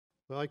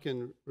Well, I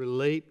can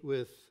relate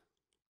with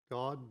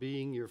God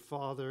being your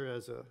father.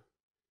 As a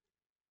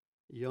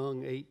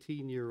young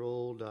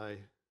 18-year-old, I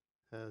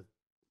had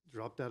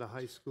dropped out of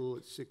high school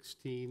at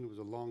 16, was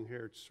a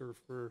long-haired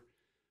surfer.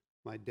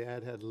 My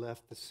dad had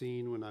left the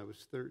scene when I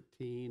was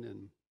 13,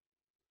 and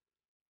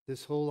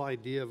this whole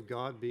idea of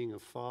God being a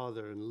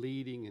father and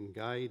leading and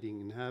guiding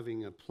and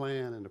having a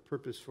plan and a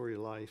purpose for your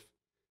life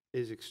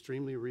is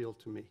extremely real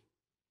to me,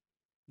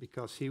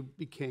 because he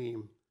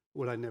became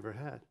what I never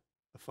had,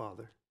 a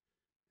father.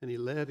 And he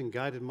led and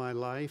guided my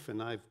life,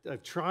 and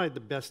I've tried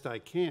the best I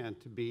can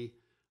to be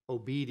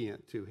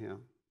obedient to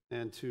him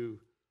and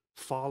to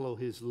follow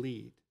his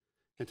lead.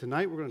 And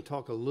tonight we're going to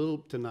talk a little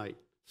tonight.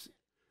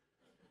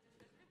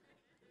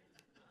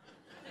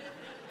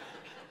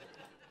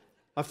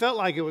 I felt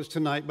like it was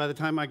tonight by the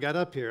time I got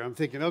up here. I'm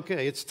thinking,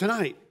 okay, it's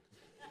tonight.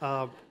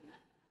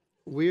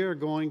 We are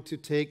going to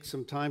take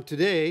some time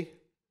today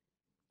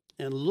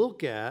and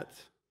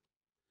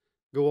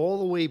go all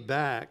the way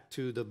back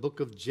to the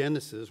book of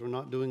Genesis. We're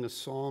not doing a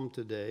psalm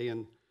today,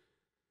 and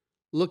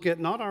look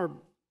at not our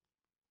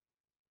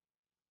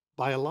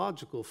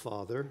biological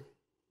father,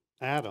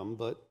 Adam,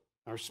 but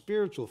our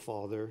spiritual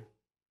father,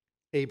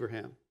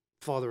 Abraham,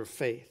 father of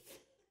faith.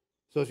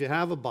 So if you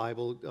have a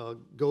Bible,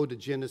 go to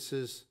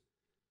Genesis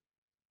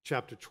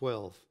chapter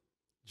 12.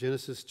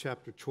 Genesis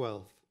chapter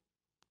 12.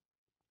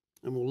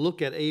 And we'll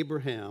look at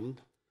Abraham,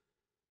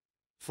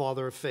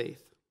 father of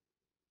faith,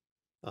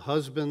 a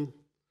husband,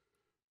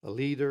 a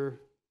leader,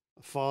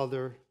 a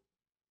father,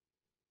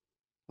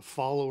 a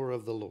follower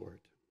of the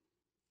Lord.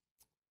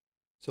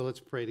 So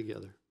let's pray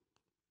together.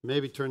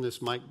 Maybe turn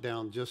this mic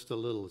down just a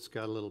little. It's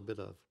got a little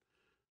bit of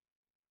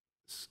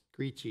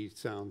screechy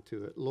sound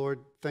to it.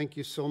 Lord, thank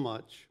you so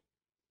much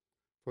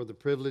for the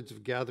privilege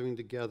of gathering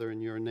together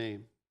in your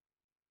name.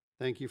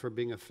 Thank you for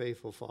being a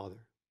faithful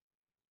Father.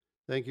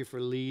 Thank you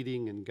for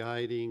leading and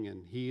guiding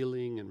and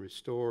healing and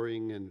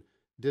restoring and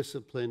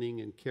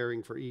disciplining and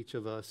caring for each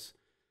of us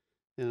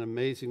in an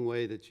amazing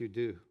way that you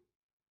do.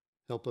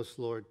 Help us,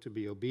 Lord, to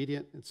be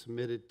obedient and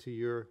submitted to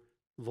your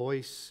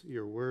voice,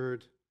 your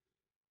word,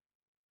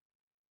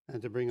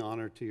 and to bring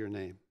honor to your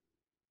name.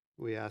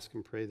 We ask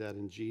and pray that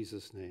in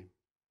Jesus' name.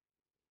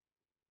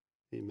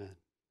 Amen.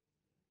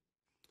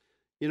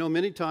 You know,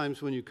 many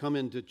times when you come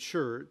into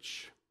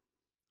church,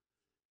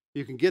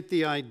 you can get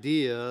the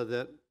idea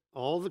that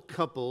all the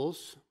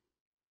couples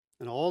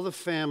and all the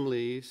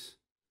families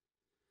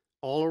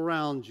all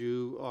around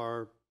you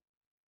are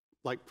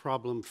like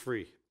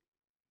problem-free.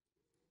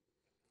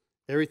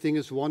 Everything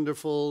is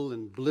wonderful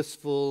and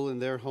blissful in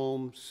their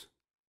homes.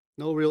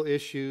 No real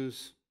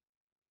issues.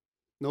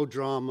 No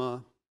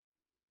drama.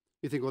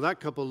 You think, well,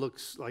 that couple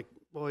looks like,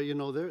 boy, you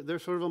know, they're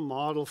sort of a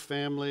model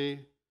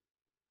family.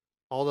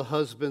 All the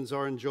husbands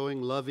are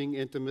enjoying loving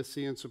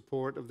intimacy and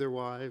support of their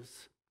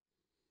wives.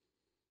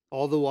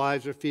 All the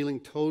wives are feeling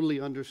totally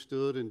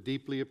understood and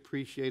deeply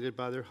appreciated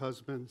by their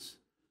husbands.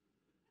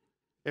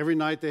 Every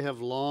night they have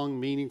long,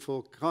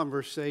 meaningful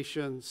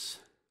conversations.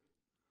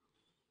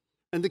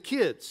 And the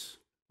kids,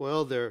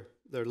 well, they're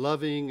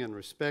loving and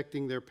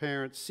respecting their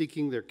parents,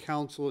 seeking their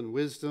counsel and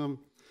wisdom.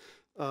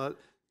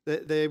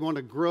 They want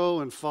to grow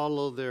and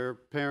follow their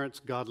parents'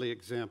 godly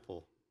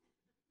example.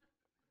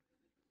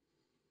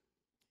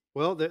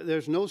 Well,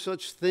 there's no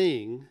such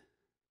thing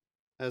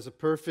as a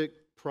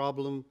perfect,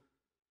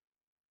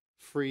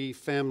 problem-free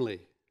family.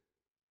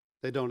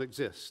 They don't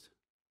exist.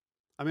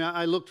 I mean,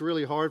 I looked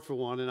really hard for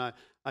one, and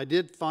I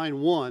did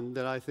find one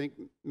that I think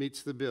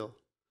meets the bill.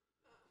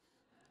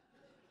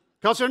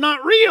 Because they're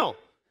not real.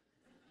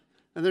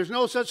 And there's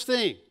no such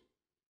thing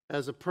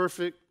as a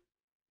perfect,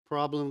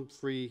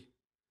 problem-free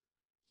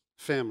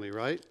family,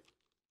 right?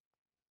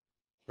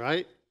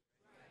 Right?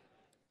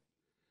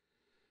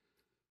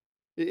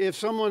 If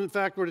someone, in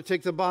fact, were to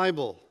take the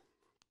Bible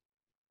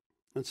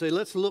and say,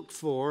 let's look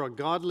for a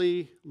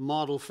godly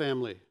model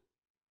family,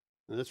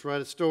 and let's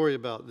write a story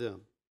about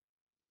them,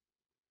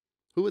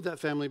 who would that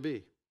family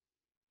be?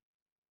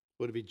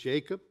 Would it be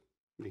Jacob?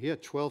 I mean, he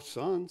had 12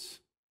 sons,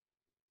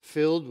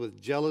 filled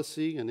with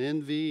jealousy and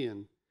envy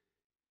and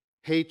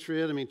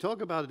hatred. I mean,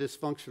 talk about a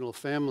dysfunctional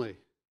family.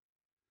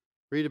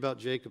 Read about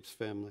Jacob's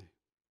family.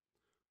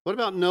 What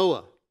about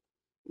Noah?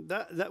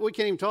 That we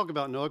can't even talk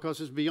about Noah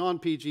because it's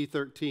beyond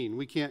PG-13.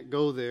 We can't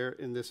go there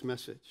in this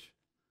message.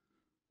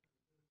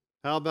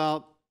 How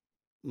about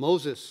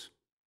Moses?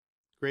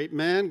 Great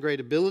man, great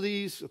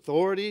abilities,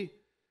 authority,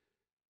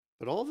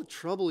 but all the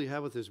trouble he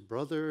had with his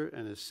brother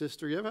and his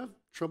sister. You ever have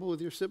trouble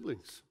with your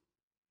siblings?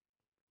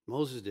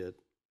 Moses did.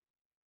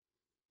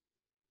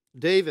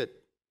 David,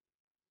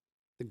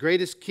 the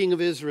greatest king of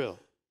Israel,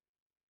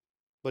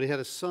 but he had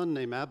a son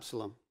named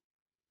Absalom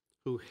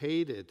who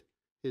hated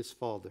his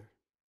father.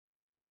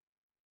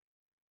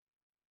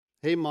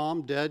 Hey,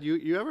 mom, dad,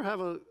 you ever have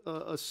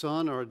a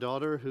son or a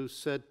daughter who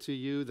said to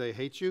you they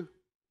hate you?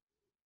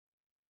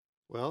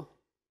 Well,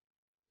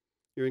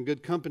 you're in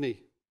good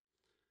company.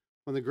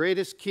 One of the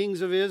greatest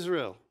kings of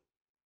Israel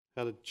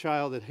had a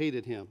child that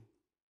hated him.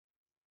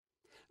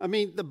 I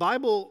mean, the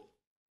Bible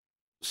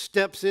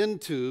steps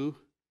into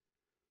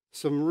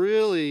some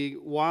really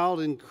wild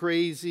and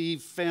crazy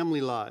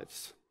family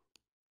lives.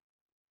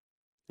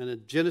 And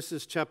in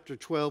Genesis chapter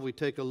 12, we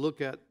take a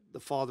look at the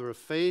father of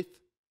faith,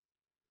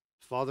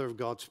 father of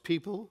God's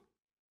people.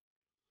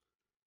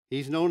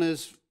 He's known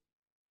as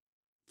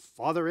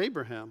Father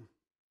Abraham.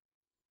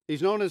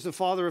 He's known as the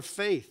father of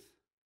faith.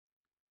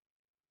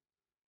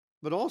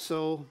 But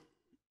also,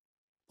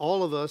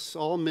 all of us,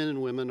 all men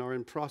and women, are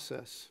in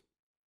process.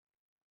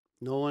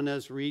 No one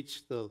has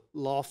reached the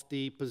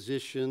lofty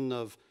position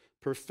of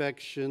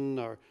perfection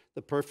or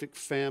the perfect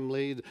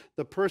family.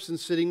 The person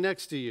sitting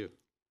next to you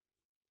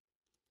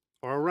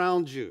or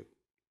around you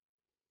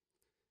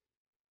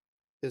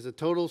is a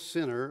total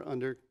sinner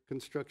under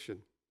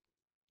construction.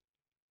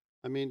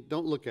 I mean,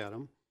 don't look at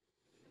him.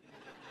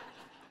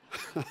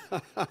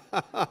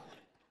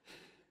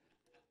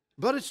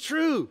 But it's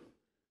true.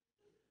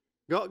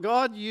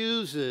 God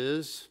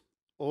uses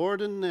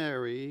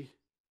ordinary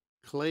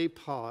clay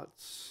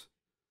pots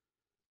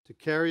to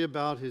carry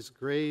about his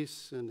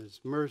grace and his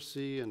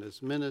mercy and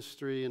his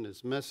ministry and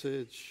his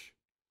message.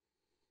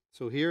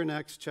 So here in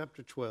Acts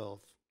chapter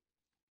 12,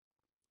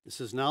 it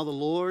says, "Now the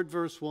Lord,"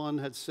 verse 1,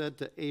 "had said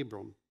to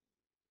Abram,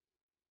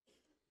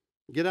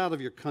 get out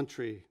of your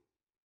country,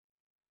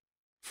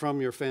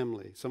 from your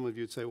family." Some of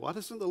you would say, why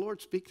doesn't the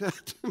Lord speak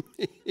that to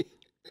me?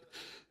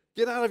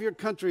 Get out of your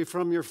country,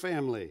 from your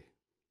family,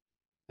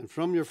 and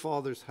from your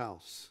father's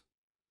house,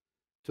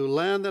 to a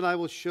land that I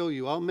will show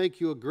you. I'll make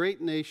you a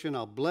great nation.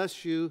 I'll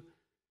bless you,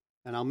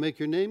 and I'll make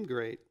your name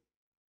great.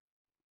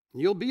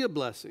 And you'll be a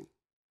blessing.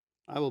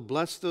 I will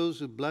bless those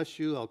who bless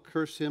you. I'll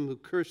curse him who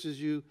curses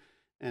you.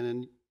 And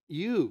in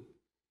you,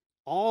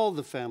 all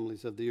the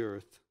families of the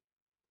earth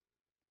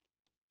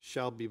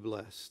shall be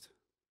blessed.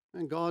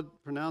 And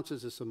God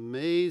pronounces this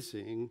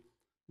amazing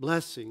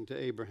blessing to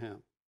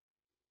Abraham.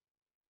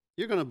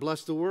 You're going to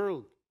bless the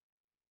world.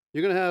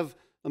 You're going to have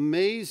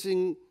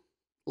amazing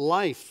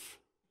life.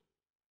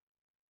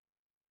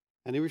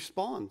 And he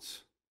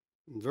responds.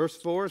 In verse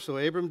 4, so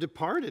Abram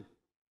departed,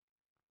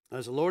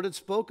 as the Lord had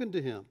spoken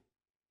to him.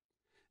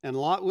 And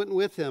Lot went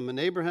with him, and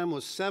Abraham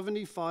was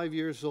 75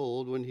 years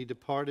old when he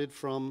departed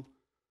from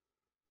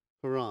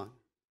Haran.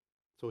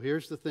 So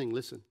here's the thing,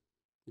 listen.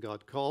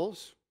 God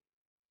calls,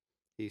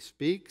 he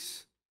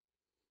speaks,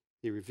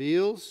 he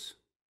reveals,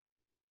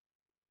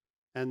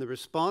 and the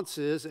response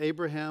is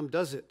Abraham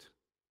does it.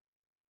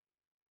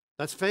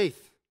 That's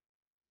faith.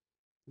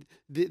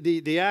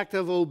 The act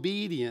of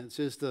obedience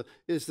is the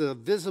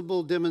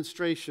visible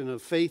demonstration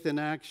of faith in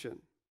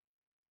action.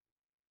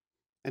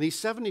 And he's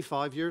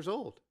 75 years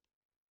old.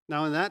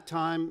 Now, in that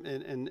time,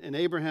 in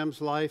Abraham's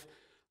life,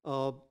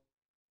 the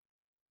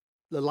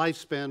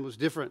lifespan was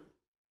different,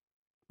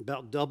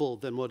 about double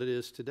than what it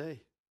is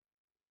today.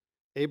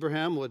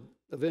 Abraham would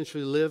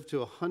eventually live to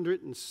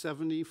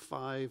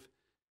 175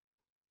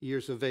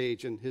 years of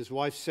age, and his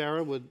wife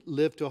Sarah would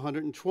live to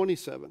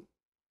 127.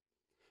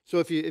 So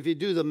if you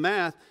do the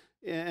math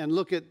and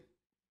look at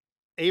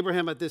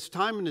Abraham at this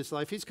time in his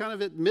life, he's kind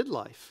of at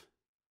midlife.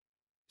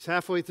 He's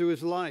halfway through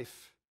his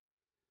life.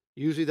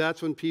 Usually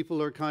that's when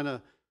people are kind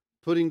of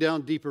putting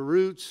down deeper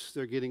roots.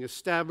 They're getting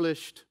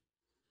established.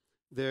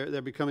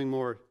 They're becoming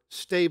more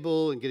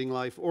stable and getting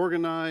life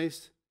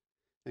organized.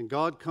 And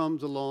God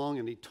comes along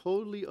and he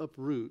totally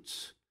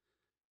uproots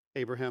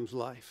Abraham's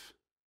life.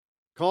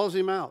 Calls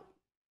him out.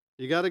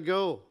 You got to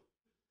go.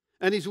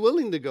 And he's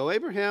willing to go.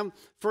 Abraham,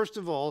 first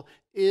of all,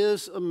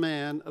 is a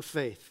man of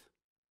faith.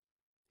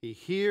 He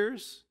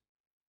hears,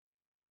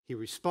 he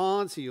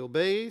responds, he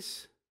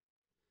obeys.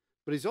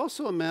 But he's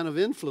also a man of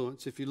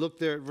influence. If you look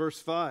there at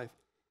verse 5.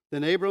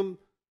 Then Abram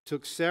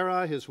took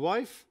Sarai, his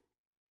wife,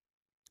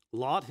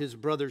 Lot, his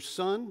brother's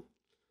son,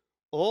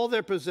 all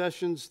their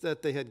possessions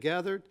that they had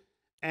gathered,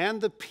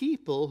 and the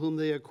people whom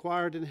they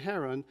acquired in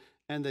Haran,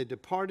 and they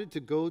departed to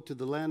go to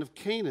the land of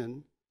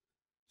Canaan.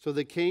 So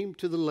they came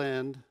to the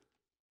land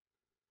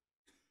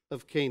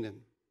of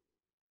Canaan.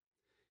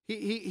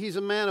 He's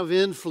a man of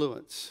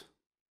influence.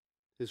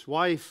 His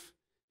wife,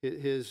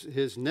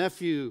 his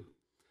nephew,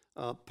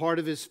 part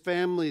of his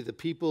family, the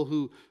people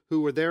who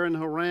were there in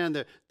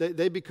Haran,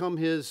 they become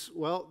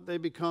they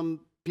become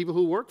people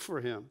who work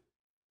for him,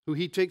 who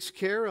he takes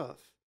care of.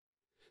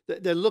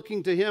 They're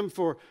looking to him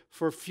for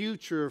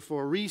future,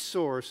 for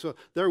resource. So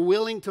they're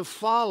willing to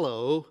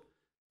follow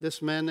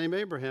this man named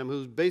Abraham,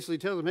 who basically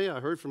tells them, hey, I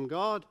heard from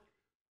God.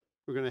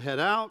 We're going to head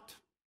out.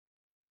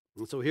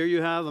 And so here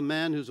you have a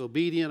man who's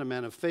obedient, a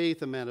man of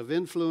faith, a man of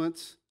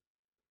influence.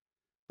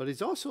 But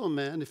he's also a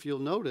man, if you'll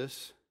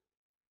notice,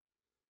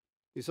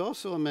 he's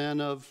also a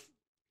man of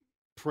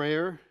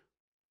prayer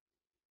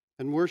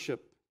and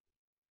worship.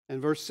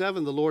 In verse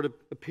 7, the Lord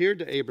appeared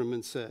to Abram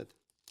and said,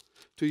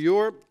 to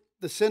your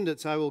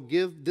descendants I will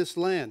give this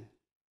land.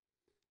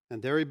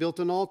 And there he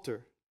built an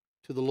altar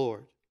to the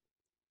Lord,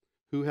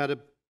 who had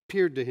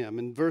appeared to him.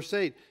 In verse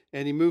 8,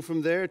 and he moved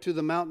from there to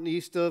the mountain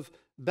east of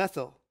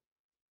Bethel.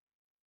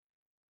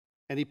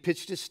 And he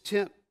pitched his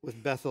tent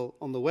with Bethel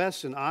on the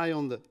west and Ai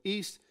on the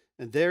east.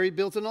 And there he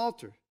built an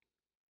altar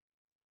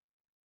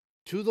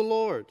to the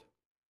Lord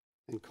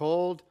and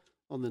called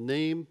on the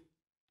name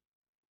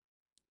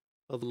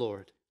of the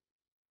Lord.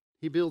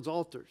 He builds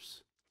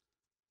altars,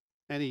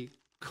 and he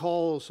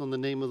calls on the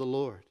name of the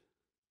Lord.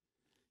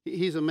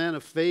 He's a man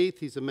of faith,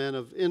 he's a man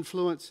of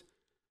influence,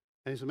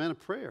 and he's a man of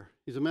prayer.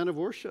 He's a man of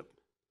worship.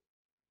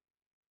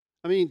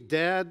 I mean,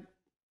 Dad,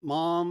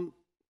 Mom,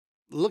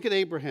 look at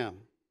Abraham.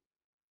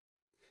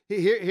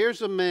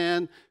 Here's a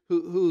man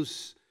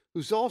who's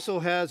also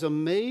has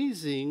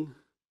amazing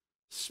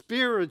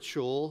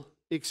spiritual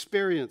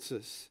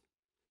experiences.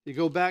 You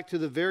go back to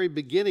the very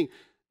beginning.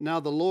 Now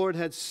the Lord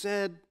had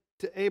said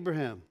to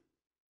Abraham.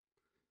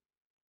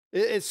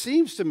 It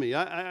seems to me,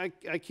 I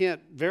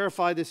can't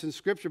verify this in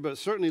Scripture, but it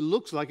certainly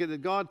looks like it,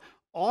 that God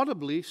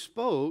audibly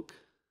spoke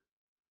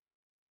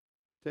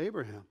to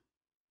Abraham.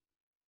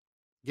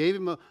 Gave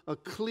him a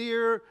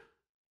clear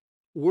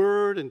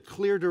word and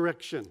clear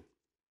direction.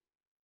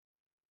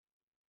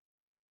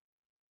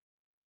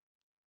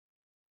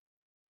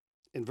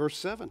 In verse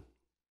 7,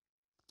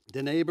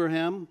 then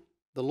Abraham,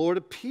 the Lord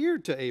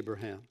appeared to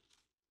Abraham.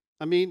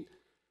 I mean,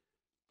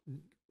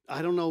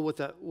 I don't know what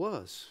that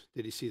was.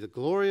 Did he see the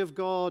glory of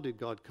God? Did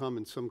God come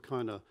in some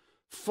kind of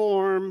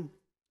form?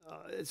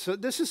 So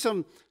this is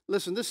some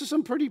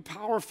pretty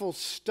powerful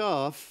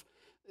stuff.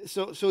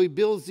 So he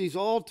builds these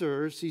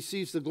altars. He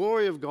sees the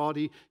glory of God.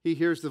 He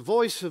hears the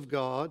voice of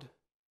God.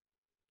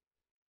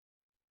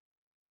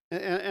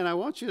 And I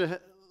want you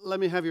to let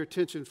me have your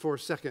attention for a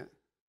second.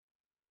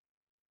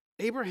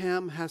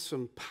 Abraham has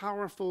some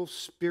powerful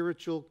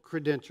spiritual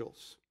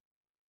credentials.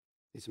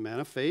 He's a man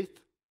of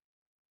faith.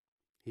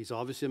 He's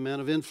obviously a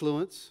man of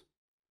influence.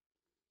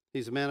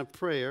 He's a man of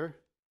prayer.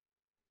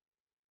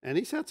 And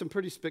he's had some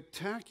pretty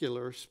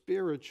spectacular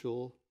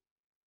spiritual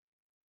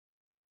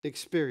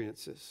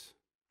experiences.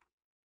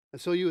 And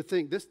so you would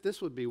think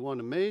this would be one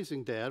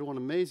amazing dad, one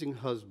amazing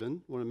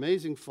husband, one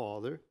amazing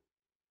father.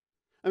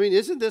 I mean,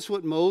 isn't this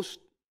what most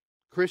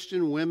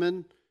Christian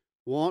women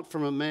want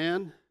from a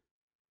man?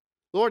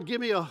 Lord,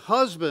 give me a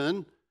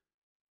husband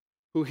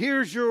who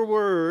hears your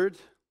word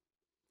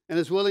and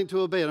is willing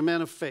to obey it, a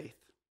man of faith.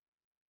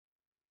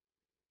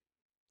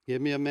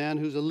 Give me a man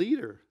who's a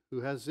leader,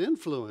 who has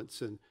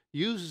influence and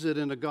uses it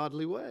in a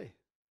godly way.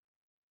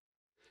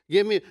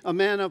 Give me a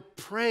man of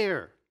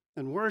prayer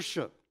and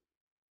worship.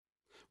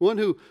 One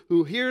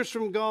who hears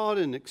from God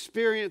and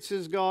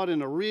experiences God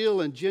in a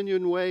real and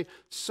genuine way.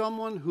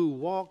 Someone who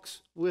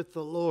walks with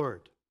the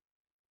Lord.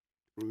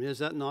 I mean, is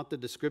that not the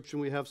description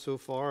we have so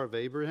far of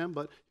Abraham?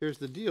 But here's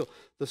the deal.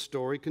 The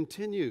story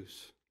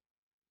continues.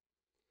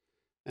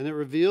 And it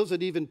reveals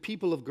that even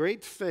people of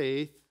great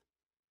faith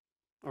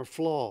are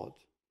flawed.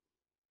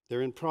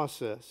 They're in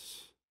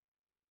process.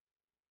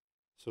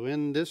 So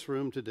in this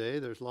room today,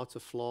 there's lots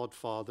of flawed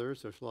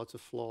fathers. There's lots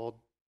of flawed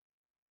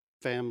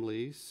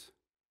families.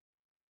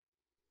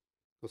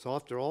 Because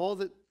after all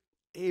that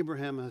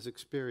Abraham has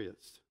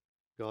experienced,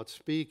 God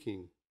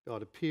speaking,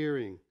 God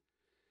appearing,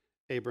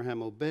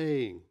 Abraham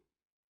obeying,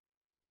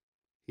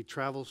 he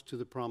travels to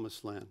the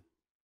promised land.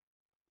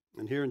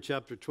 And here in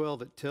chapter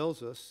 12, it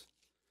tells us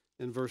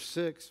in verse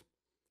 6,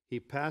 he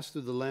passed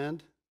through the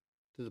land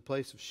to the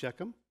place of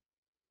Shechem,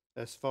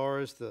 as far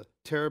as the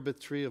terebinth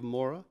tree of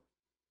Moreh,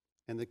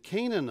 and the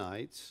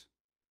Canaanites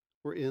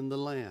were in the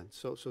land.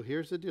 So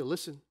here's the deal.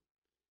 Listen,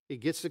 he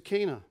gets to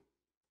Canaan,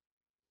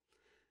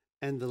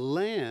 and the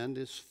land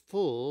is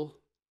full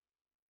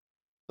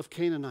of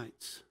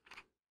Canaanites.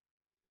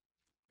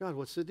 God,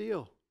 what's the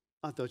deal?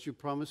 I thought you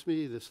promised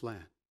me this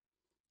land.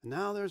 And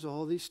now there's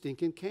all these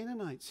stinking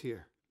Canaanites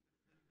here.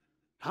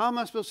 How am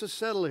I supposed to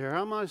settle here?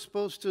 How am I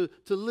supposed to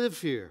live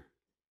here?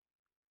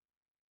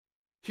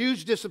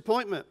 Huge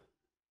disappointment.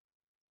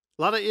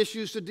 A lot of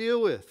issues to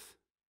deal with.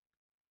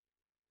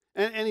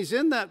 And he's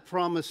in that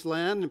promised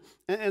land,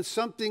 and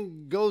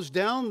something goes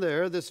down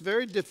there that's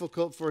very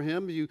difficult for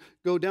him. You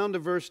go down to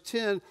verse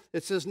 10,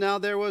 it says, now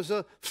there was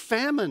a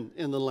famine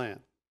in the land.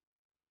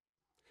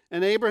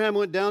 And Abraham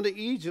went down to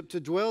Egypt to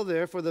dwell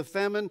there, for the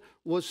famine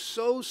was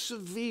so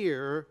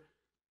severe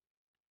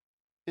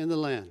in the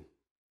land.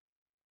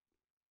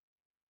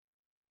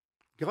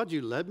 God,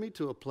 you led me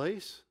to a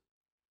place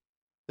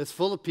that's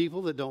full of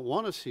people that don't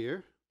want us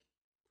here.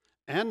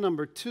 And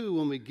number two,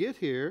 when we get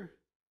here,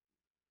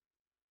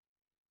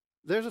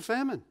 there's a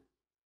famine.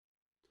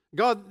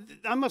 God,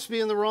 I must be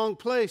in the wrong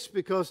place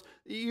because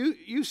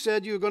you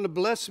said you were going to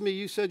bless me.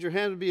 You said your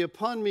hand would be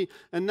upon me.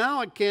 And now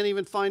I can't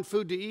even find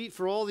food to eat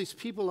for all these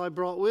people I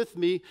brought with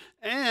me.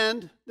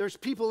 And there's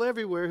people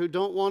everywhere who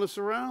don't want us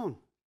around.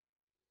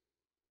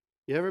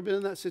 You ever been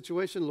in that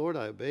situation? Lord,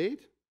 I obeyed.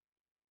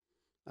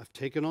 I've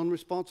taken on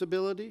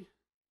responsibility.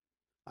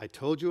 I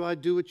told you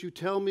I'd do what you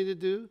tell me to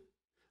do.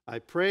 I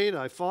prayed,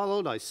 I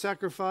followed, I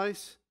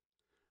sacrificed.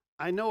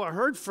 I know I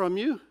heard from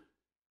you.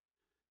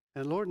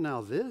 And Lord,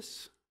 now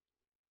this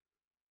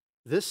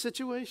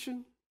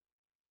situation?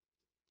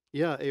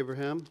 Yeah,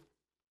 Abraham,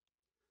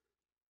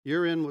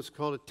 you're in what's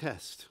called a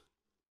test.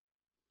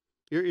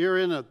 You're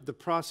in the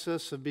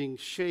process of being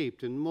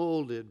shaped and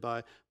molded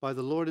by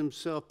the Lord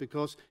himself,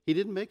 because he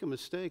didn't make a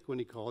mistake when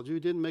he called you. He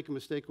didn't make a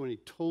mistake when he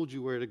told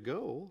you where to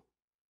go.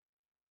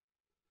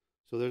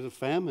 So there's a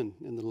famine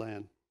in the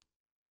land.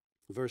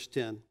 Verse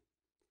 10,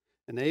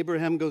 And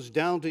Abraham goes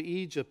down to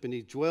Egypt, and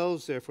he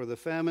dwells there, for the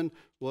famine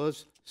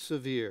was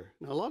severe.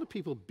 Now, a lot of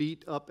people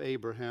beat up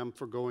Abraham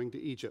for going to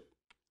Egypt.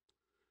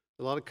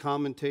 A lot of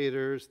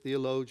commentators,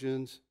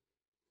 theologians.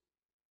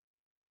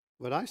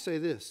 But I say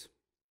this: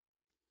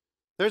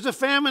 there's a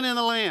famine in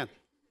the land.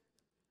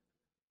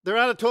 They're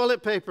out of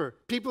toilet paper.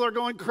 People are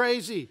going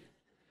crazy.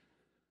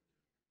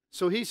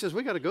 So he says,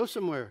 we got to go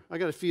somewhere. I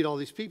got to feed all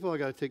these people. I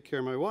got to take care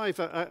of my wife.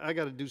 I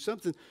got to do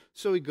something.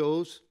 So he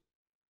goes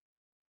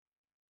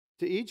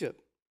to Egypt.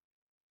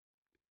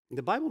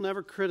 The Bible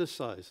never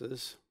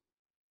criticizes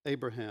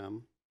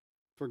Abraham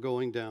for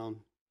going down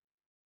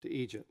to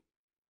Egypt.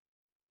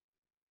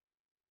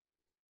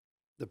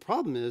 The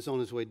problem is, on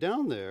his way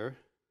down there,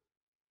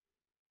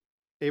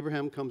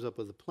 Abraham comes up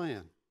with a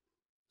plan.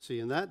 See,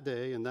 in that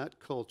day, in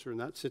that culture, in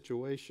that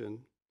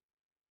situation,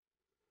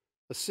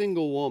 a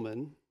single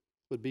woman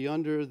would be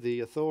under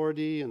the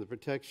authority and the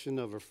protection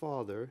of her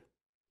father.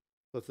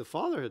 But if the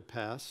father had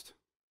passed,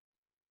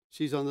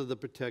 she's under the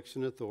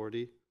protection and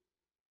authority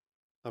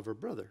of her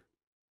brother.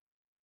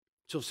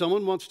 So if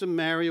someone wants to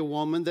marry a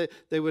woman,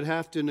 they would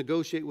have to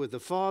negotiate with the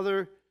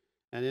father,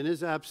 and in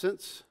his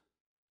absence,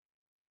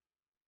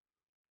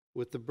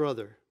 with the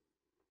brother.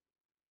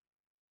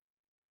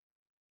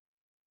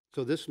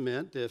 So this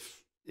meant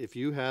if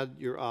you had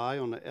your eye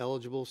on an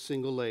eligible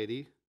single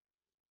lady,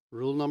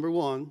 rule number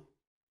one,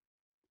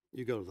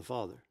 you go to the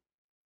father,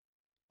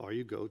 or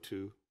you go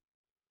to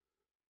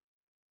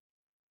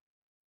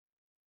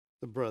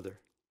the brother.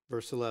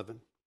 Verse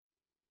 11,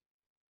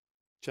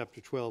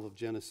 chapter 12 of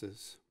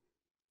Genesis.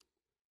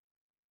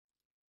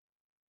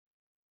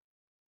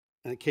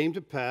 And it came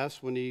to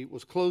pass when he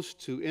was close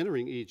to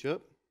entering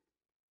Egypt,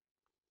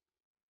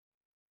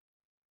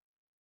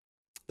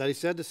 that he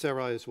said to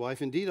Sarai his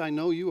wife, indeed, I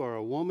know you are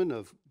a woman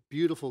of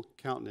beautiful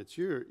countenance.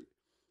 You're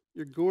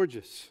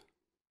gorgeous.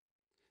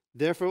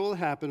 Therefore it will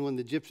happen when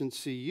the Egyptians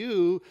see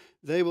you,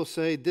 they will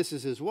say, this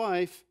is his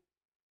wife,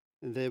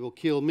 and they will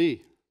kill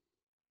me.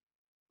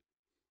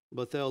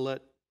 But they'll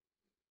let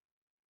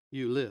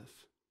you live.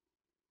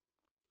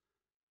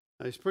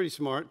 Now, he's pretty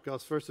smart,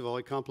 because first of all,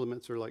 he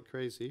compliments her like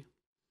crazy.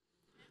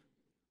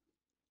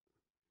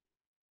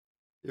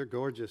 You're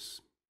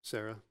gorgeous,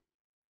 Sarah.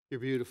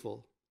 You're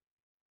beautiful.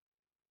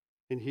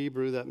 In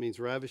Hebrew, that means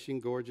ravishing,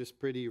 gorgeous,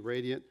 pretty,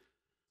 radiant.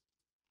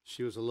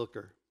 She was a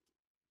looker.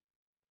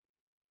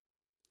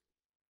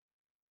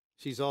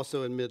 She's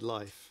also in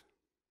midlife.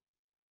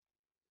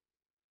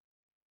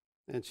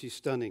 And she's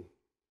stunning.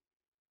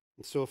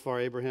 And so far,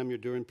 Abraham, you're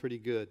doing pretty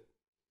good.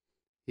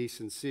 He's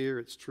sincere,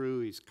 it's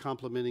true. He's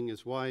complimenting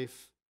his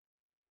wife.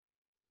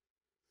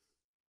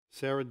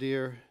 Sarah,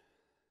 dear,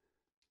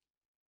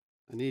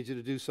 I need you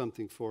to do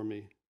something for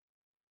me.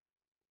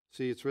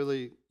 See, it's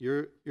really,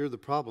 you're the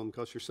problem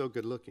because you're so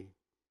good looking.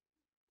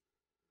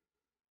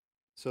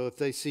 So if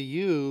they see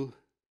you,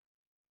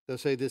 they'll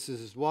say this is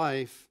his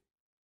wife.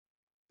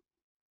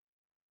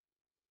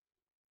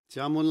 See,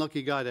 I'm one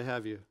lucky guy to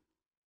have you.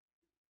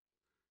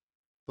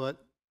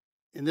 But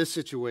in this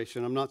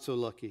situation, I'm not so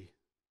lucky.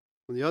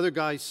 When the other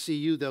guys see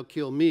you, they'll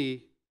kill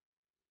me.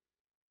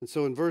 And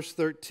so in verse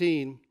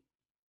 13,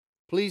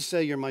 please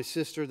say you're my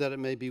sister, that it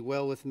may be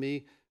well with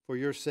me for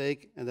your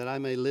sake, and that I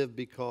may live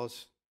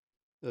because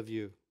of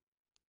you.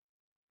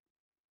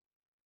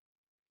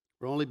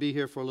 We'll only be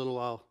here for a little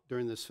while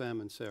during this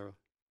famine, Sarah.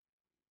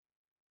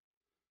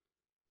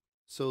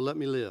 So let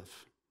me live.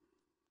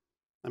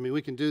 I mean,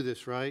 we can do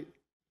this, right?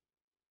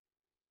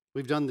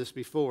 We've done this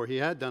before. He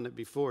had done it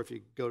before if you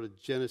go to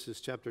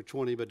Genesis chapter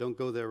 20, but don't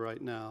go there right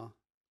now.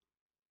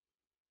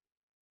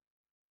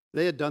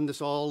 They had done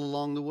this all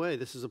along the way.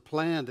 This is a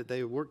plan that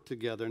they worked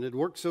together, and it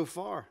worked so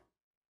far.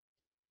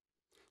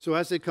 So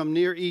as they come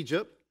near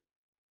Egypt,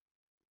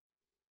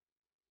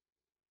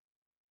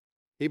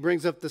 he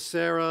brings up to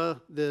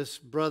Sarah this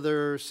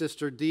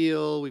brother-sister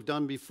deal we've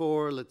done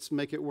before. Let's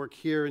make it work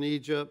here in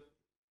Egypt.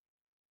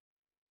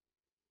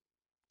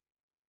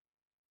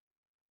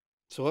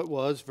 So it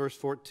was, verse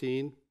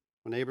 14,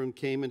 when Abram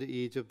came into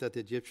Egypt, that the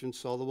Egyptians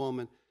saw the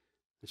woman,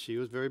 and she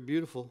was very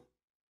beautiful.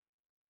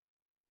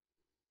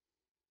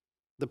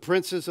 The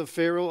princes of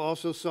Pharaoh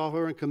also saw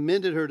her and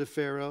commended her to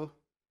Pharaoh,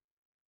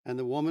 and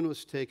the woman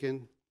was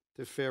taken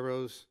to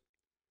Pharaoh's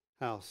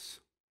house.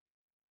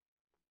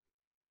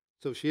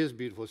 So she is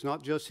beautiful. It's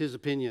not just his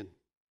opinion.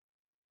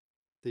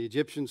 The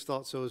Egyptians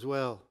thought so as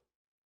well.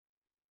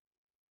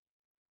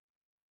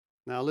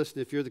 Now listen,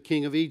 if you're the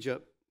king of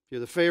Egypt, if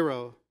you're the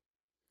Pharaoh,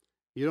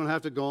 you don't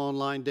have to go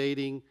online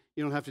dating.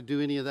 You don't have to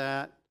do any of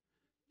that.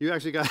 You've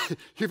actually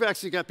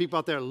got people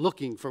out there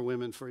looking for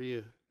women for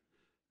you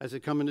as they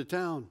come into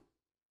town.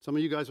 Some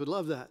of you guys would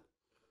love that.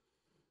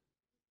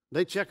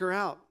 They check her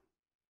out.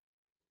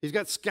 He's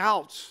got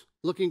scouts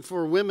looking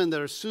for women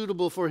that are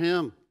suitable for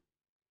him.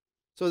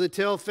 So they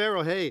tell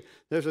Pharaoh, hey,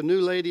 there's a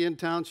new lady in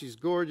town. She's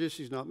gorgeous.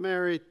 She's not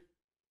married.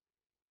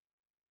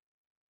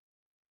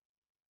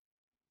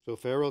 So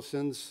Pharaoh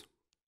sends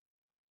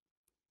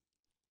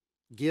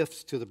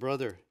gifts to the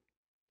brother.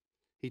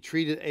 He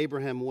treated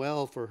Abraham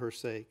well for her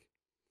sake.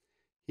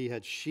 He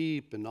had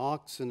sheep and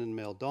oxen and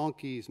male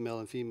donkeys, male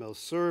and female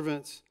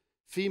servants,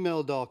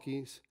 female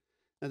donkeys.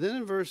 And then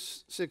in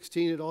verse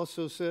 16 it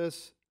also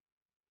says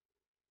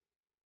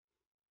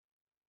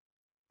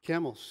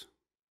camels.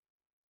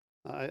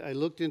 I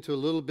looked into a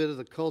little bit of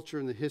the culture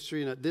and the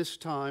history, and at this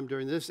time,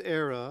 during this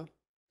era,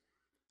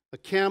 a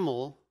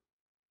camel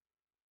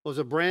was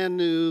a brand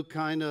new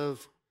kind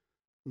of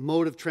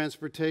mode of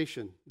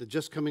transportation that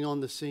just coming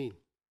on the scene.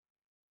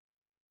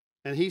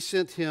 And he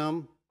sent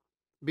him,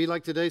 be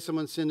like today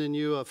someone sending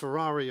you a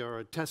Ferrari or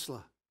a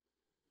Tesla.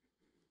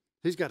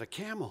 He's got a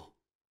camel.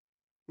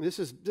 This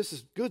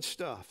is good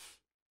stuff.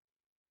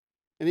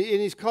 And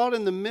he's caught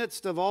in the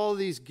midst of all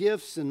these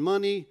gifts and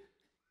money.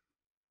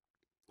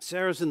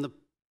 Sarah's in the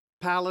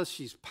palace.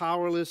 She's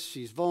powerless.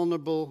 She's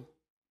vulnerable.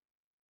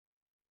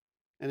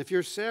 And if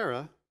you're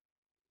Sarah,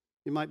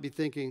 you might be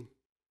thinking,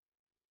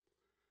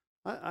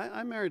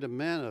 I married a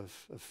man of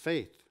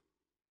faith.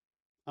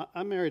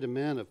 I married a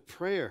man of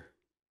prayer.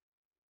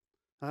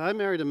 I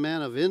married a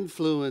man of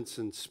influence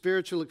and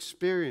spiritual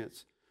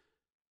experience.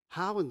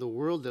 How in the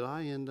world did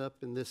I end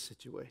up in this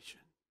situation?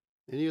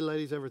 Any of you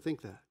ladies ever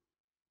think that?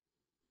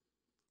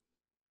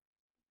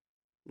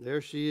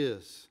 There she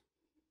is.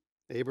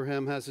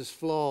 Abraham has his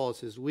flaws,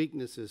 his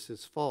weaknesses,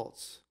 his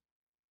faults.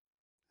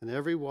 And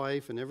every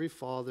wife and every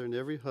father and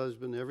every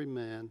husband, every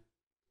man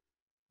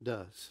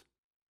does.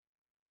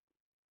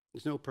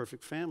 There's no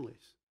perfect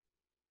families,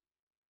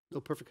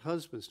 no perfect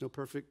husbands, no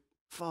perfect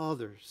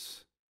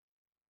fathers.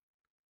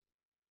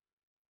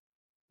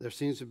 There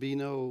seems to be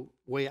no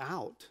way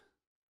out.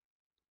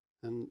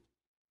 And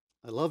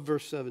I love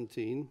verse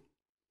 17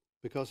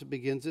 because it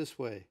begins this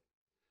way,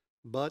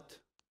 but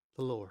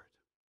the Lord.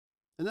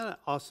 Isn't that an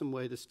awesome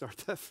way to start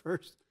that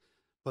verse?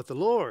 But the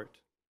Lord.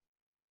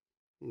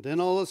 And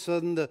then all of a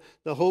sudden the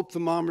hope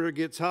thermometer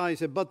gets high. He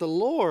said, but the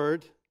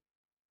Lord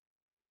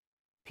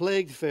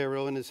plagued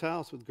Pharaoh and his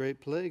house with great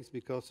plagues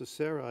because of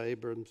Sarah,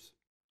 Abram's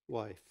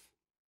wife.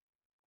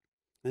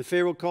 And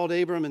Pharaoh called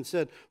Abram and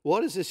said,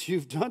 what is this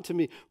you've done to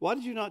me? Why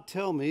did you not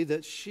tell me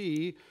that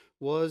she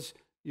was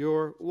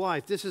your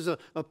wife? This is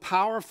a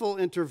powerful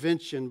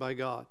intervention by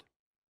God,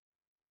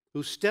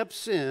 who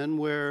steps in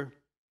where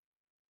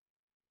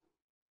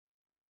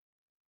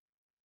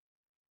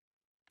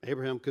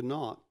Abraham could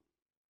not,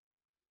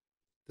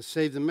 to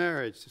save the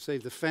marriage, to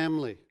save the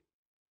family.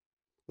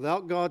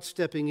 Without God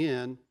stepping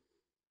in,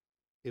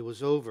 it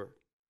was over.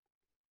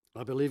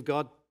 I believe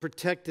God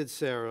protected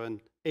Sarah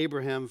and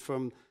Abraham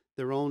from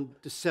their own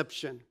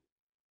deception.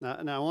 Now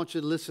I want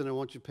you to listen. I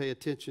want you to pay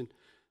attention.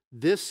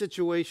 This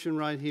situation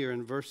right here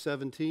in verse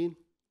 17,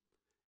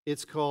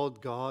 it's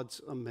called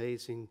God's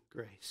amazing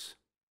grace.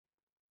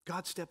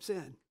 God steps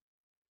in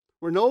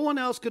where no one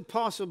else could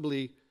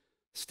possibly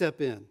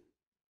step in.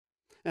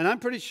 And I'm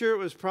pretty sure it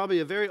was probably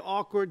a very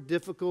awkward,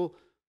 difficult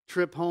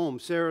trip home.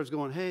 Sarah's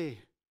going, hey,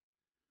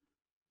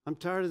 I'm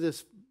tired of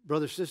this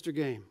brother-sister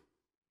game.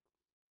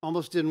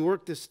 Almost didn't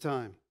work this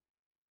time.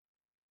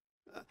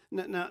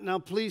 Now,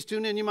 please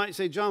tune in. You might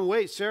say, John,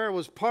 wait, Sarah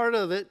was part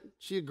of it.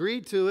 She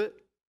agreed to it.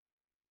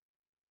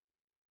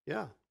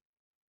 Yeah.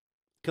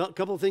 A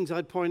couple of things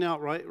I'd point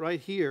out right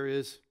here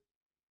is,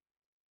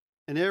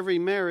 in every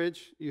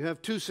marriage, you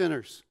have two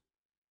sinners,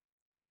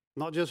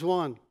 not just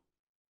one.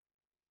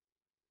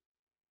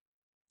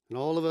 And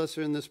all of us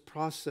are in this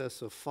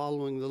process of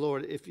following the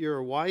Lord. If you're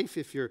a wife,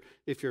 if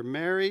you're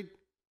married,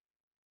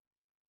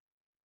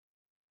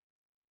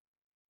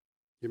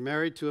 you're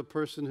married to a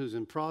person who's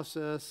in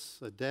process,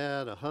 a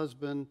dad, a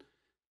husband,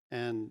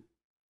 and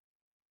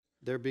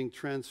they're being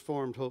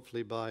transformed,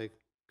 hopefully, by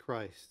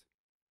Christ.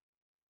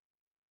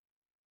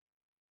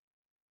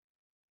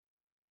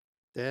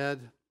 Dad,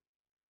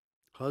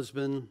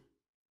 husband,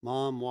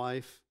 mom,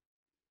 wife,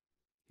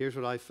 here's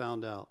what I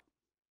found out.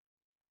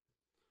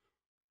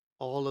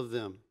 All of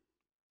them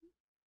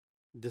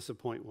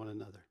disappoint one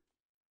another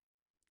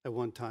at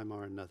one time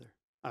or another.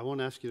 I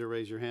won't ask you to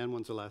raise your hand.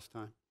 When's the last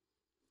time?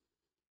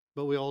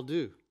 But we all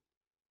do.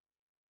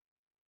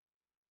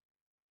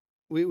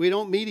 We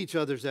don't meet each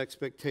other's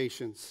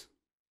expectations.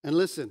 And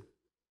listen,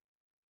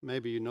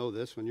 maybe you know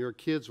this, when your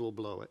kids will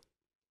blow it.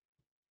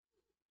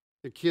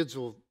 Your kids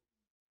will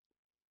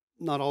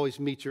not always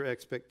meet your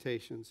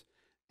expectations.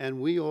 And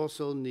we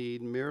also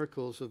need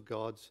miracles of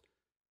God's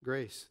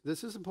grace.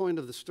 This is the point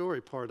of the story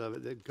part of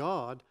it, that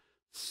God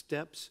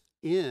steps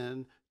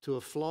in to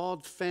a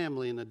flawed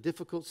family in a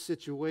difficult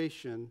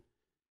situation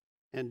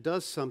and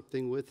does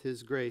something with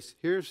his grace.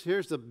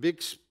 Here's the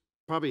big,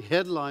 probably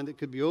headline that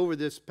could be over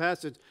this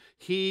passage.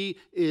 He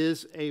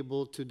is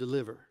able to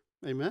deliver.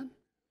 Amen?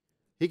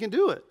 He can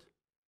do it.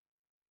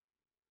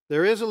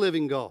 There is a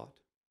living God.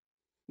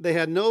 They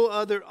had no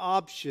other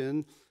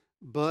option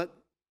but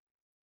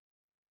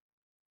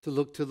to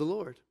look to the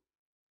Lord.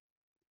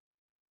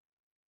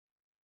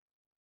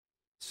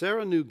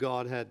 Sarah knew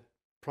God had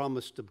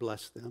promised to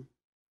bless them.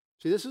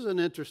 See, this is an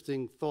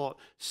interesting thought.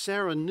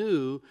 Sarah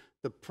knew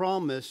the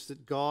promise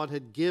that God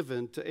had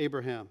given to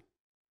Abraham,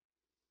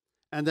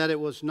 and that it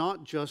was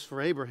not just for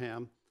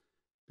Abraham,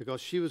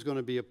 because she was going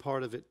to be a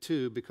part of it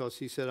too, because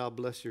he said, I'll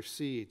bless your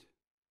seed.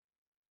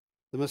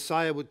 The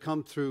Messiah would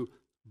come through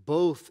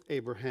both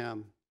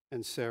Abraham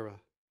and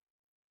Sarah.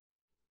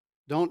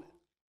 Don't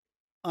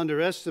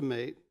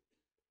underestimate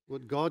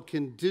what God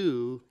can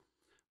do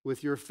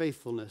with your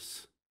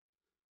faithfulness.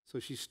 So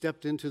she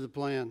stepped into the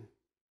plan.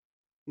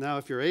 Now,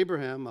 if you're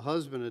Abraham, a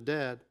husband, a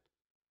dad,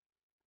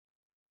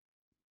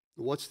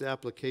 what's the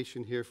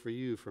application here for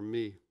you, for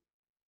me?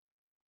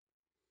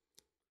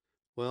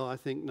 Well, I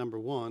think number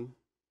one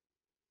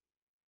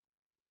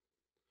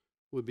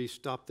would be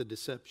stop the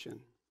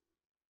deception.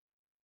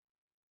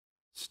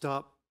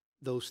 Stop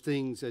those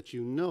things that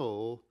you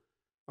know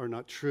are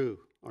not true,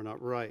 are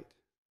not right.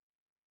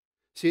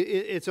 See,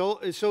 it's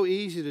so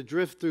easy to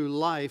drift through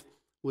life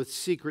with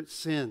secret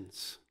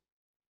sins.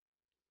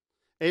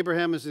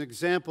 Abraham is an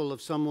example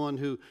of someone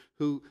who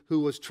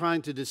was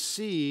trying to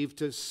deceive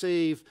to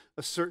save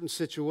a certain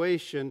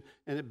situation,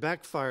 and it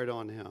backfired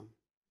on him.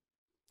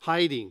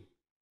 Hiding.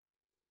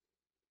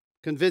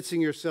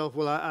 Convincing yourself,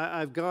 well,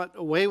 I've got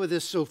away with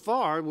this so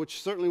far,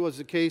 which certainly was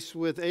the case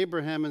with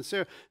Abraham and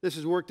Sarah. This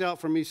has worked out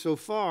for me so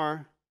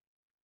far.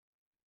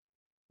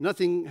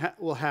 Nothing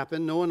will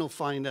happen. No one will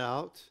find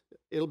out.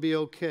 It'll be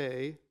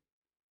okay.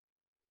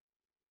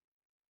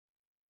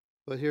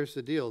 But here's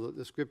the deal.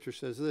 The scripture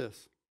says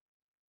this.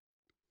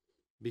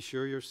 Be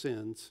sure your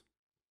sins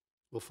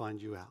will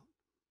find you out.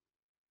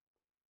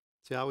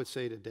 See, I would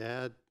say to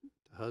dad,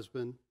 to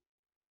husband,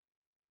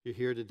 you're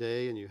here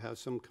today and you have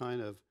some kind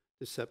of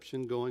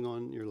deception going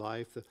on in your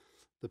life,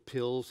 the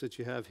pills that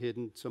you have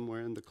hidden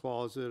somewhere in the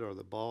closet or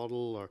the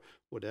bottle or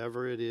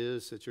whatever it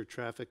is that you're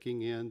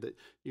trafficking in that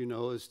you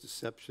know is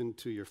deception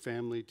to your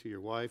family, to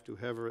your wife, to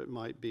whoever it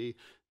might be.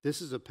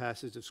 This is a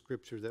passage of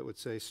Scripture that would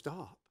say,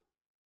 stop.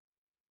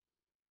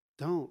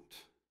 Don't.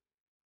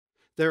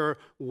 There are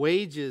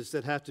wages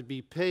that have to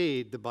be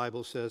paid, the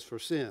Bible says, for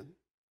sin.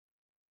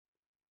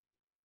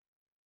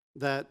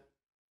 That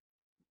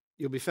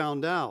you'll be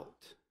found out.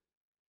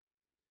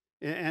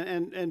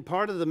 And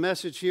part of the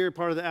message here,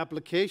 part of the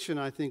application,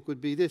 I think,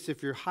 would be this.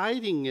 If you're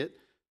hiding it,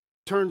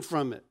 turn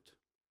from it.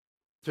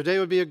 Today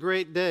would be a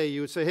great day. You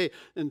would say, hey,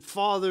 in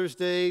Father's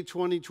Day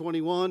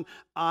 2021,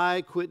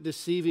 I quit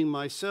deceiving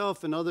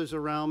myself and others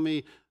around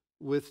me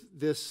with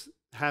this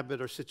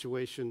habit or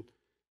situation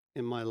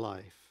in my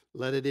life.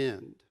 Let it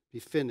end. Be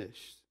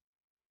finished.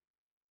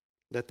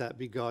 Let that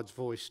be God's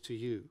voice to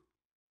you.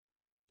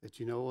 That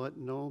you know what?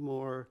 No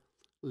more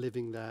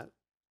living that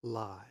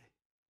lie.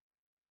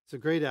 It's a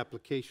great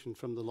application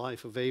from the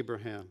life of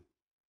Abraham.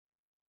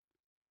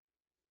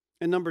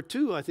 And number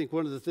two, I think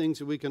one of the things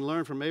that we can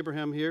learn from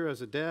Abraham here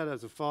as a dad,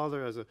 as a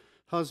father, as a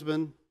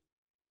husband.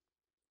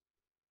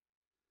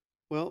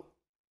 Well,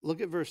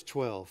 look at verse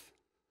 12.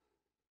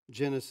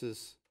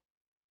 Genesis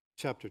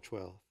chapter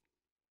 12.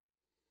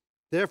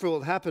 Therefore it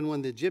will happen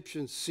when the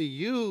Egyptians see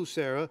you,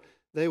 Sarah,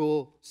 they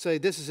will say,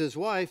 this is his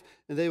wife,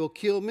 and they will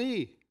kill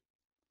me.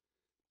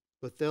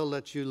 But they'll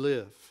let you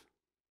live.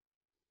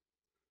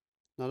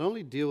 Not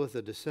only deal with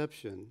the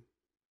deception,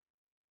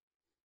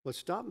 but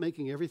stop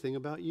making everything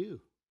about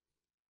you.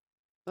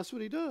 That's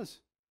what he does.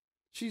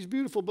 She's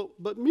beautiful,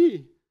 but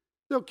me.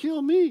 They'll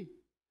kill me.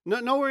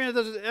 Nowhere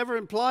does it ever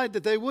implied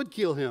that they would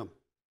kill him.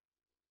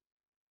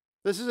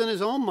 This is in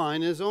his own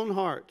mind, in his own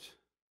heart.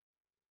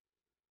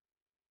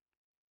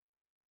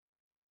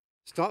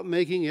 Stop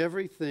making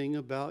everything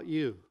about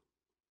you.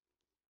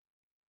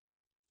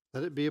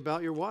 Let it be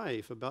about your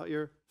wife, about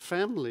your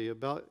family,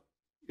 about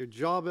your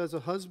job as a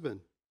husband.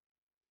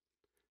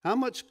 How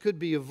much could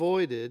be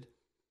avoided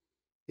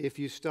if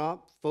you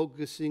stop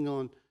focusing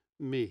on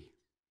me?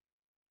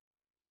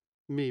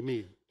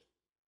 Me.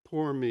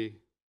 Poor me.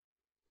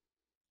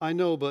 I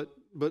know, but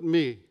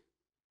me.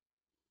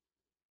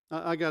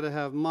 I got to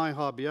have my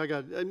hobby.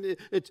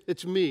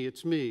 It's me.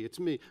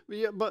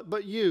 Yeah,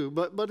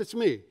 but it's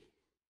me.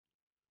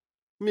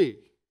 Me.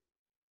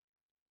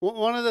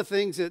 One of the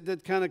things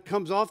that kind of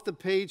comes off the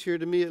page here,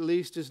 to me at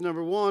least, is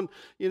number one,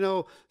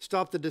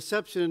 stop the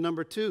deception. And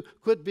number two,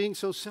 quit being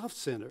so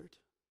self-centered.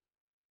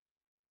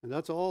 And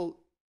that's all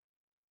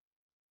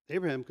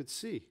Abraham could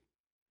see.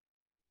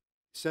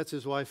 He sets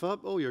his wife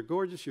up. Oh, you're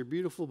gorgeous, you're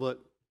beautiful, but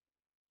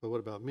what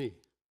about me?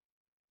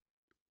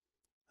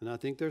 And I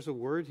think there's a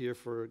word here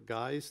for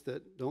guys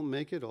that don't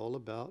make it all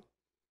about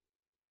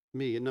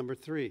me. And number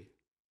three,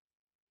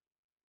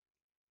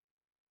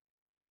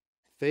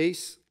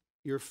 face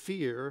your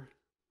fear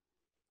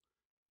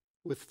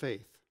with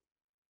faith.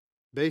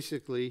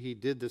 Basically, he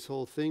did this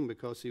whole thing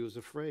because he was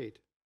afraid.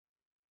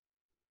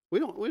 We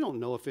don't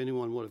know if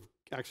anyone would have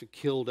actually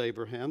killed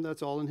Abraham.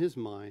 That's all in his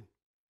mind.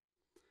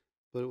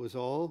 But it was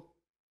all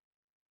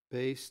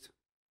based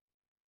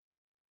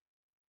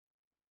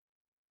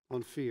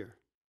on fear.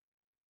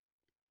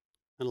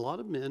 And a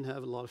lot of men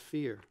have a lot of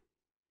fear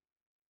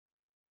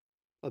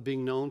of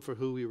being known for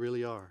who we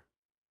really are,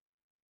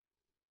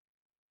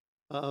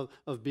 of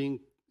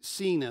being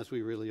seen as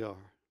we really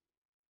are,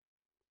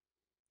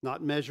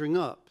 not measuring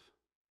up.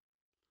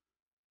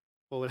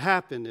 What would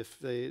happen if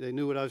they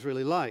knew what I was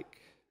really like?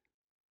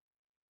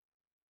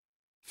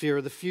 Fear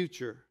of the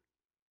future.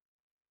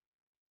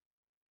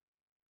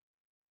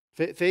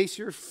 Face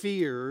your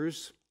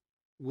fears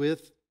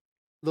with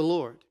the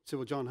Lord. You say,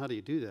 well, John, how do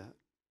you do that?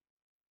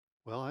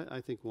 Well,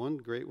 I think one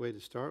great way to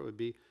start would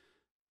be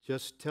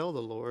just tell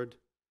the Lord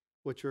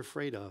what you're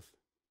afraid of.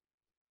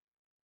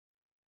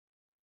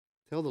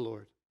 Tell the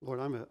Lord, Lord,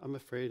 I'm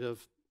afraid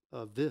of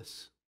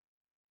this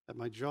at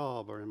my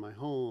job or in my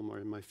home or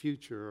in my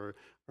future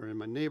or in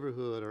my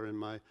neighborhood or in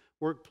my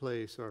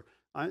workplace or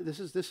this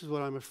is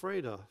what I'm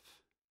afraid of.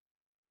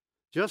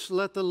 Just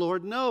let the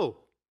Lord know.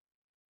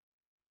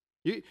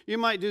 You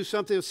might do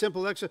something, a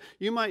simple exercise.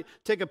 You might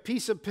take a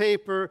piece of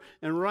paper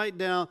and write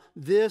down,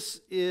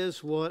 this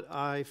is what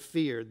I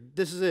fear.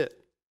 This is it.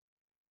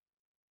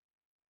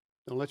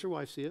 Don't let your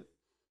wife see it.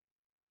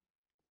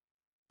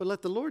 But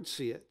let the Lord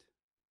see it.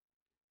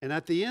 And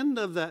at the end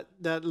of that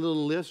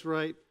little list,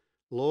 write,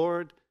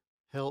 Lord,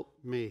 help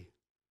me.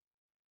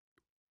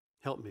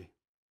 Help me.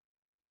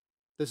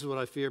 This is what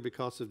I fear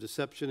because of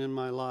deception in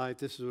my life.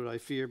 This is what I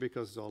fear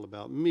because it's all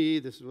about me.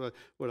 This is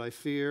what I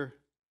fear.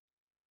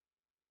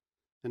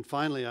 And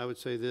finally, I would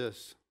say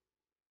this.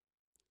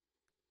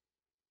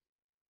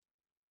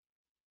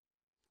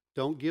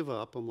 Don't give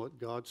up on what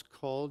God's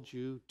called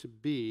you to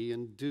be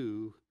and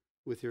do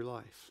with your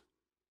life.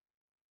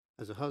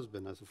 As a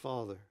husband, as a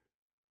father.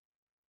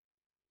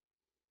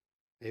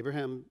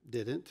 Abraham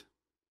didn't.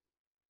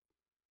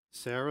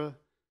 Sarah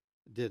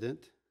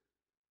didn't.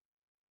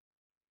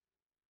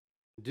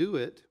 Do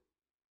it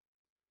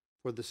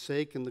for the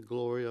sake and the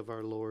glory of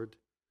our Lord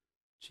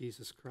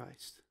Jesus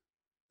Christ.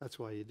 That's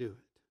why you do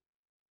it.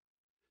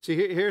 See,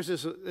 here's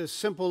this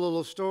simple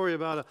little story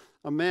about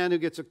a man who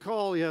gets a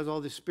call. He has all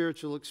these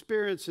spiritual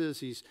experiences.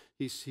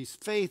 He's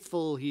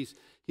faithful. He's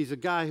a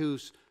guy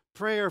who's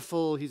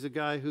prayerful. He's a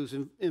guy who's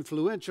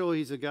influential.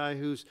 He's a guy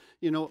who's,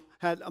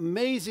 had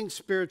amazing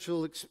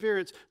spiritual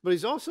experience, but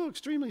he's also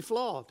extremely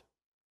flawed.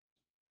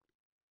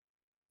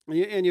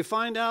 And you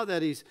find out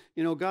that he's,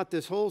 got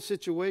this whole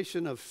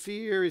situation of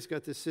fear. He's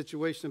got this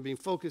situation of being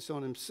focused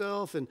on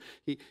himself, and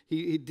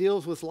he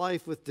deals with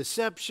life with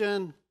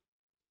deception.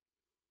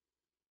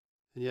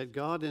 And yet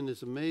God, in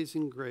his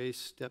amazing grace,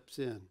 steps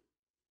in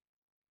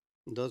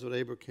and does what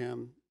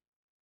Abraham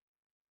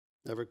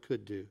never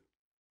could do.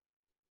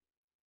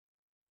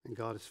 And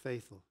God is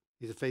faithful.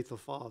 He's a faithful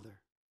father.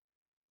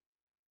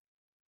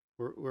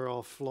 We're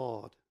all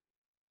flawed.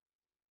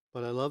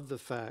 But I love the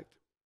fact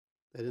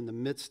that in the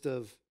midst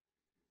of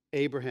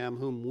Abraham,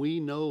 whom we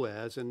know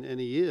as, and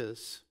he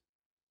is,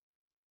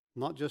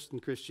 not just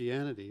in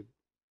Christianity,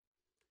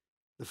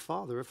 the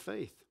father of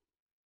faith.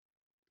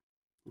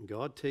 And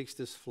God takes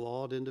this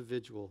flawed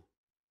individual,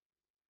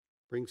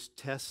 brings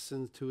tests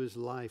into his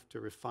life to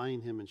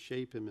refine him and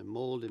shape him and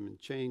mold him and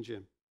change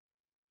him.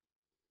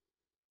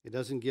 He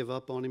doesn't give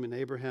up on him, and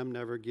Abraham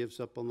never gives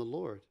up on the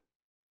Lord.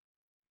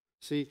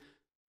 See,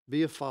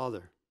 be a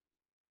father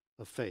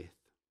of faith.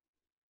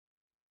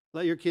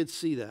 Let your kids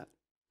see that.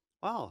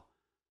 Wow.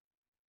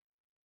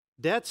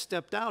 Dad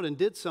stepped out and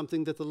did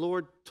something that the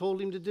Lord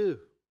told him to do.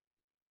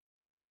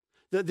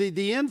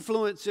 The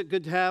influence it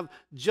could have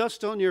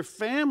just on your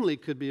family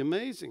could be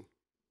amazing.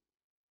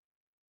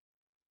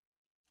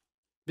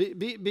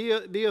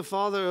 Be a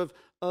father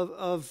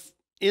of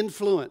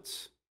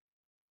influence.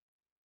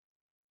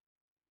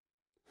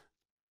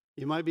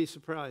 You might be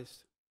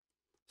surprised.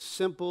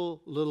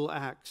 Simple little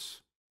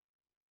acts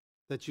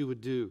that you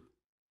would do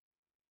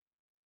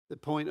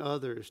that point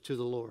others to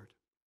the Lord.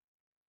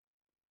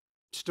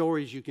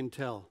 Stories you can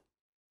tell.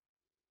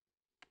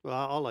 Well,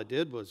 all I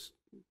did was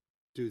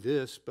do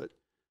this, but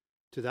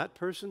to that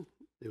person,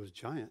 it was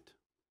giant.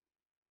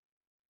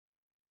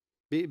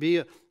 Be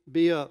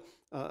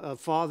a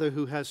father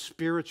who has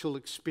spiritual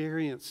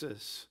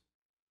experiences.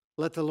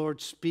 Let the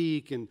Lord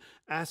speak and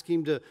ask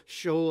him to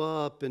show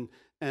up and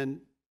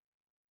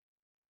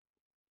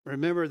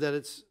remember that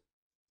it's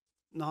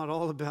not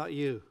all about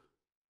you.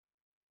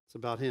 It's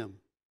about him.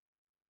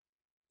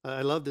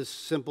 I love this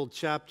simple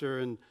chapter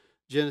in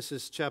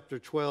Genesis chapter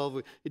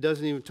 12. He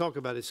doesn't even talk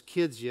about his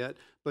kids yet,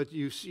 but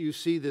you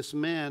see this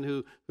man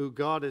who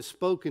God has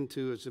spoken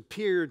to, has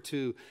appeared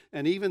to,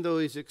 and even though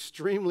he's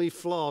extremely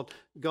flawed,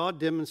 God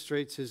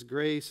demonstrates his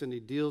grace and he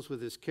deals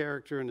with his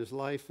character and his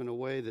life in a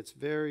way that's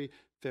very,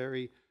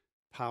 very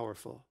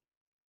powerful.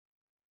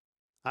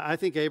 I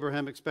think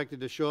Abraham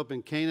expected to show up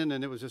in Canaan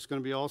and it was just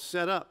going to be all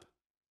set up.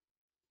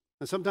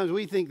 And sometimes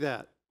we think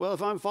that. Well,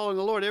 if I'm following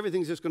the Lord,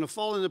 everything's just going to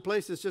fall into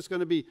place. It's just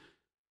going to be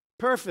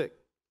perfect.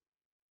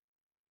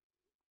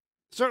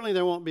 Certainly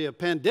there won't be a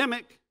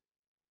pandemic,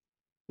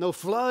 no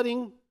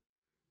flooding.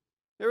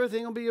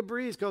 Everything will be a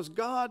breeze because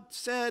God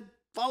said,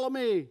 follow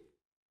me.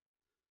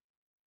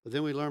 But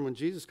then we learn when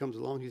Jesus comes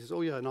along, he says, oh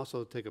yeah, and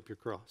also take up your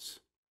cross.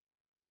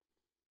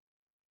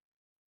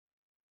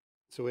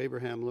 So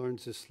Abraham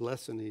learns this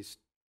lesson. He's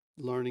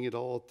learning it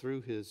all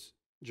through his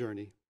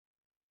journey.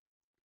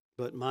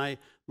 But my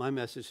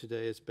message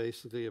today is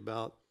basically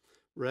about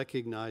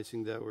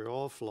recognizing that we're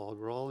all flawed,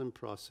 we're all in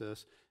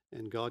process,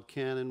 and God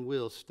can and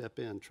will step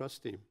in.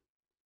 Trust him.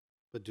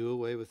 But do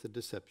away with the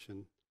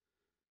deception.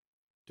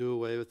 Do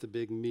away with the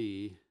big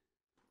me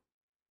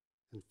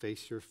and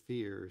face your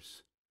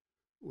fears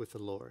with the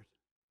Lord.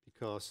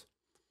 Because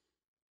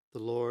the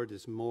Lord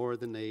is more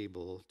than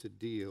able to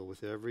deal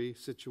with every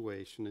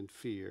situation and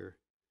fear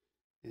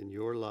in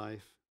your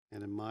life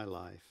and in my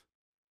life.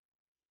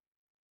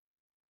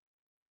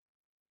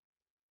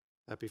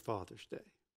 Happy Father's Day.